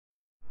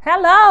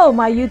Hello,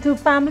 my YouTube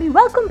family.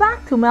 Welcome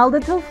back to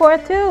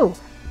Melda242.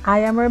 I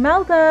am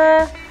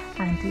Remelda,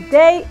 and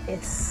today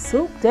is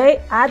soup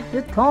day at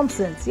the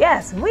Thompsons.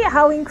 Yes, we are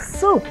having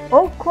soup,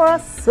 okra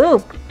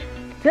soup.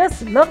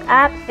 Just look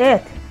at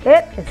it.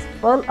 It is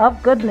full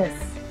of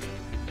goodness.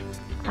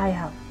 I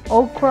have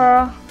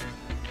okra,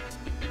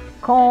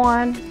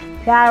 corn,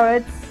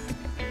 carrots,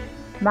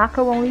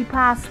 macaroni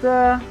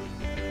pasta.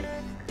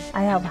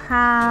 I have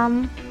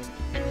ham,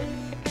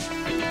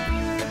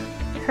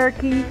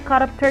 turkey,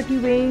 cut up turkey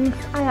wings.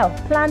 I have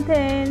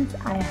plantains.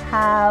 I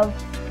have,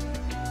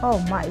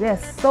 oh my,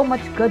 there's so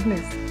much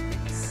goodness.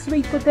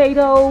 Sweet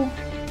potato,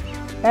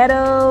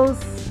 Eddios,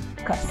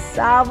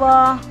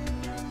 cassava.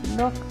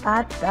 Look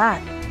at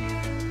that.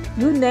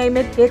 You name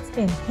it, it's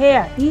in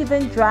here.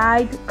 Even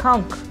dried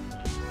conch.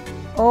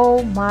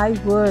 Oh my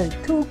word.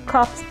 2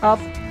 cups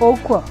of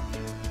okra.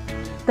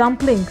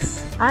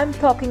 Dumplings. I'm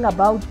talking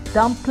about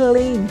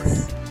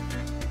dumplings.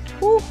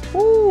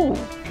 Woohoo!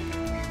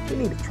 You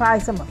need to try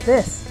some of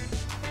this.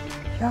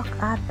 Look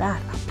at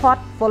that. A pot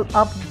full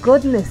of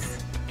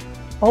goodness.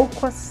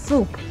 Okra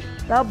soup.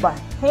 The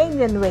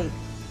Bahamian way.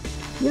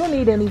 You don't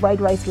need any white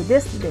rice with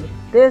this today.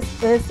 This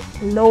is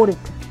loaded.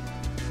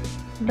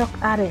 Look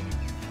at it.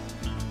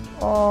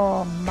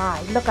 Oh my.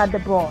 Look at the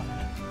broth.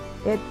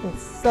 It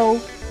is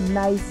so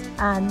nice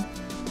and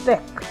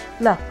thick.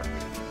 Look.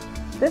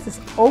 This is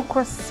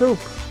okra soup.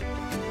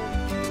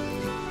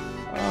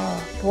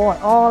 Oh boy.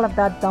 All of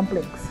that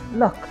dumplings.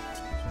 Look.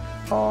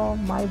 Oh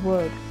my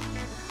word.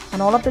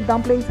 And all of the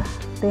dumplings,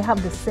 they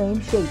have the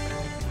same shape.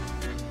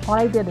 All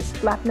I did is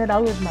flatten it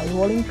out with my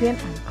rolling pin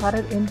and cut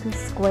it into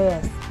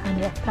squares and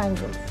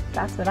rectangles.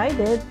 That's what I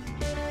did.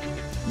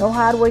 No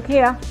hard work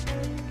here.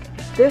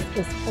 This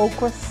is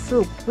okra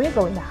soup. We're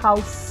going to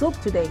house soup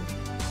today.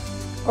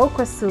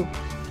 Okra soup,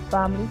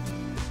 family.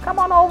 Come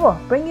on over.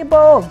 Bring your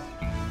bowl.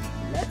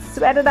 Let's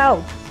sweat it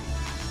out.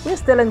 We're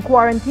still in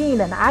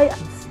quarantine and I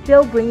am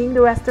still bringing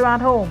the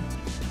restaurant home.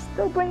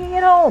 Still bringing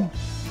it home.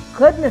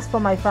 Goodness for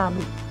my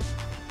family.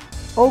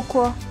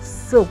 Okra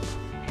soup.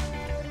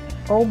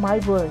 Oh my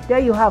word. There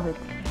you have it.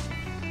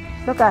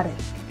 Look at it.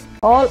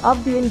 All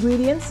of the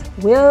ingredients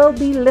will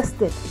be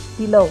listed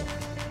below.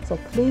 So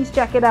please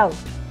check it out.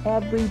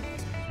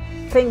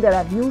 Everything that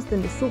I've used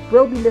in the soup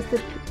will be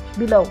listed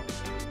below.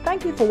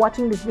 Thank you for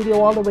watching this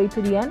video all the way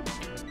to the end.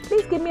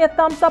 Please give me a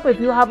thumbs up if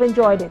you have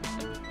enjoyed it.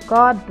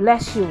 God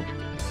bless you.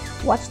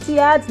 Watch the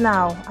ads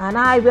now and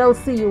I will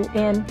see you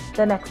in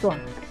the next one.